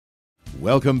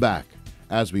Welcome back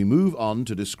as we move on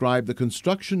to describe the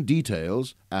construction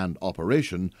details and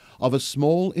operation of a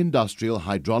small industrial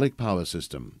hydraulic power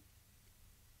system.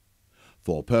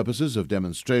 For purposes of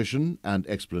demonstration and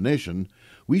explanation,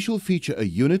 we shall feature a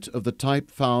unit of the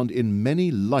type found in many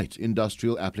light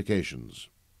industrial applications.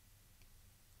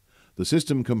 The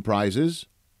system comprises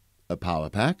a power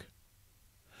pack,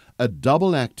 a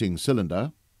double-acting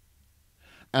cylinder,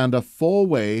 and a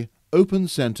four-way open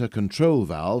center control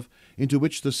valve into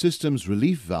which the system's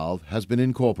relief valve has been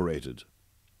incorporated.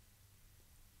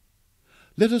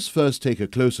 Let us first take a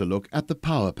closer look at the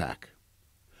power pack.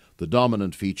 The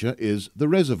dominant feature is the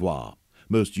reservoir,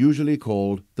 most usually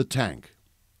called the tank.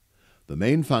 The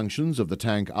main functions of the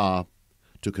tank are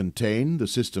to contain the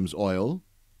system's oil,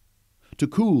 to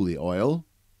cool the oil,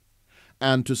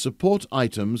 and to support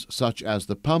items such as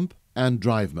the pump and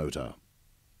drive motor.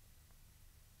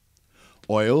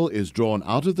 Oil is drawn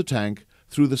out of the tank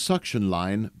through the suction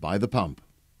line by the pump.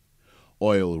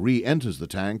 Oil re-enters the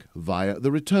tank via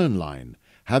the return line,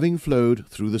 having flowed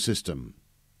through the system.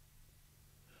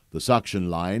 The suction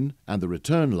line and the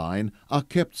return line are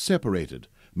kept separated,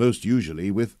 most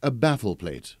usually with a baffle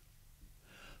plate.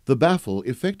 The baffle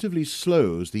effectively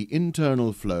slows the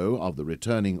internal flow of the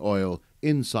returning oil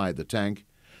inside the tank,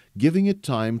 giving it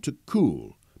time to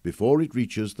cool before it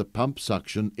reaches the pump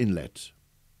suction inlet.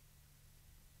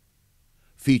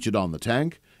 Featured on the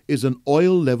tank is an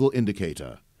oil level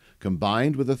indicator,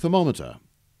 combined with a thermometer.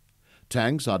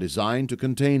 Tanks are designed to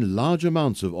contain large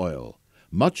amounts of oil,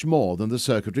 much more than the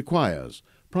circuit requires,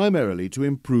 primarily to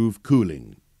improve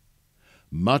cooling.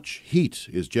 Much heat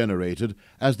is generated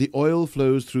as the oil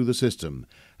flows through the system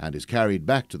and is carried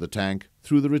back to the tank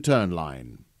through the return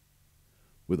line.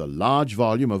 With a large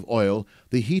volume of oil,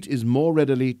 the heat is more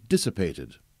readily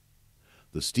dissipated.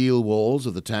 The steel walls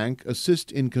of the tank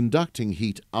assist in conducting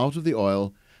heat out of the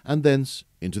oil and thence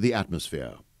into the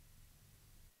atmosphere.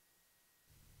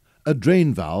 A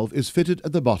drain valve is fitted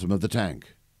at the bottom of the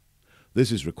tank.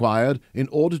 This is required in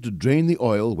order to drain the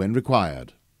oil when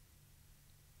required.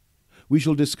 We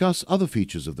shall discuss other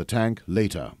features of the tank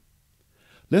later.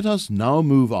 Let us now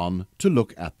move on to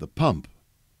look at the pump.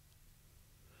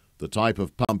 The type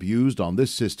of pump used on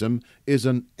this system is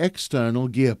an external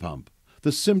gear pump,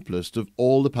 the simplest of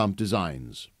all the pump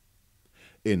designs.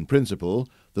 In principle,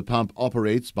 the pump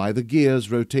operates by the gears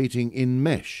rotating in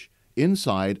mesh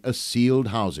inside a sealed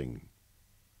housing.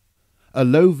 A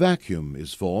low vacuum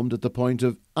is formed at the point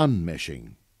of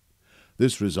unmeshing.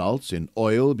 This results in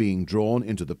oil being drawn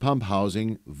into the pump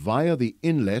housing via the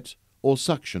inlet or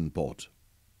suction port.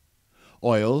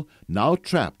 Oil, now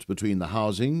trapped between the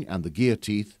housing and the gear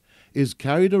teeth, is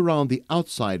carried around the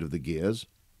outside of the gears,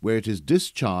 where it is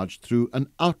discharged through an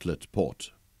outlet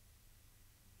port.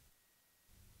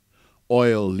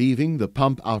 Oil leaving the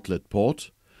pump outlet port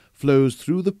flows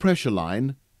through the pressure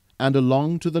line and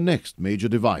along to the next major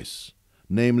device,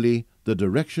 namely the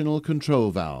directional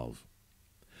control valve.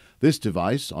 This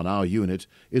device on our unit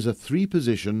is a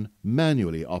 3-position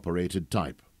manually operated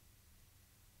type.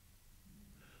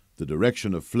 The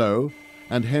direction of flow,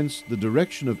 and hence the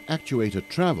direction of actuator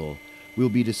travel, will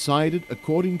be decided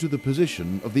according to the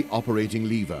position of the operating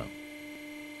lever.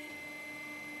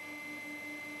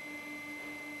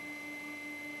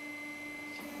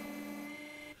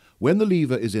 When the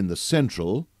lever is in the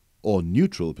central or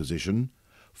neutral position,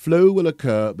 flow will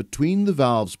occur between the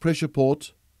valve's pressure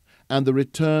port and the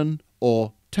return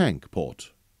or tank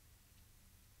port.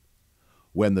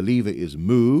 When the lever is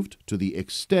moved to the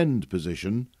extend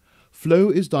position, flow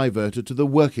is diverted to the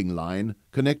working line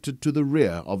connected to the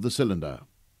rear of the cylinder.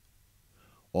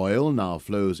 Oil now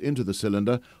flows into the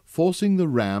cylinder, forcing the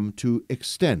ram to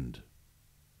extend.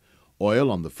 Oil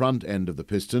on the front end of the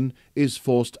piston is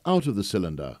forced out of the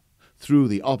cylinder through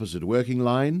the opposite working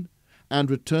line and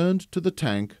returned to the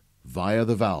tank via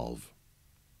the valve.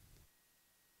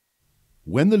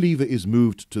 When the lever is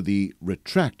moved to the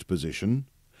retract position,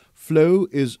 flow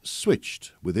is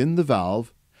switched within the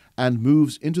valve and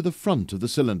moves into the front of the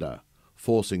cylinder,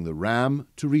 forcing the ram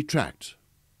to retract.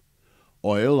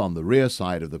 Oil on the rear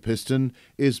side of the piston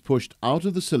is pushed out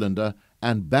of the cylinder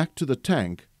and back to the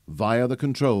tank via the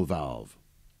control valve.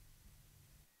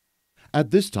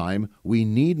 At this time, we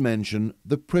need mention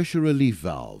the pressure relief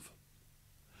valve.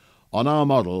 On our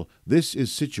model, this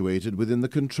is situated within the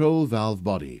control valve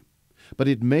body, but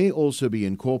it may also be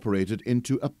incorporated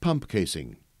into a pump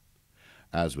casing.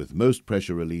 As with most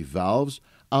pressure relief valves,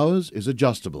 ours is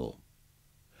adjustable.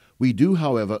 We do,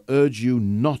 however, urge you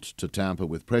not to tamper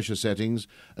with pressure settings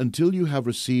until you have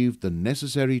received the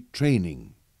necessary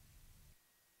training.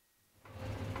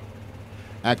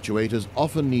 Actuators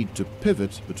often need to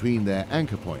pivot between their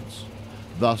anchor points.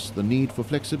 thus the need for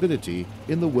flexibility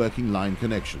in the working line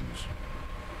connections.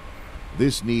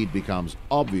 This need becomes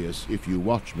obvious if you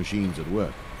watch machines at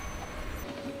work.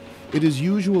 It is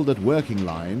usual that working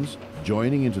lines,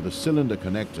 joining into the cylinder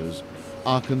connectors,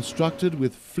 are constructed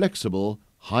with flexible,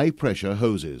 high-pressure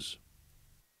hoses.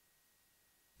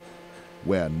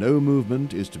 Where no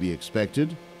movement is to be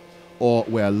expected, or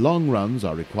where long runs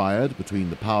are required between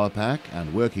the power pack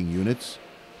and working units,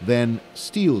 then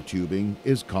steel tubing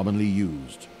is commonly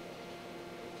used.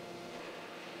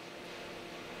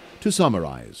 To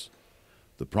summarize,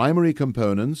 the primary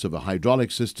components of a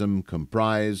hydraulic system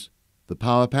comprise the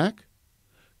power pack,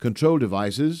 control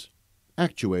devices,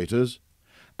 actuators,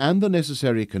 and the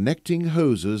necessary connecting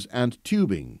hoses and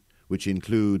tubing, which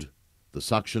include the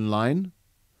suction line,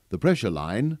 the pressure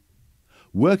line,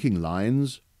 working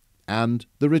lines, and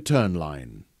the return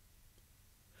line.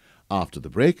 After the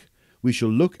break, we shall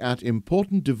look at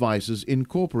important devices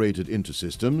incorporated into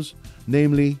systems,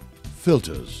 namely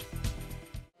filters.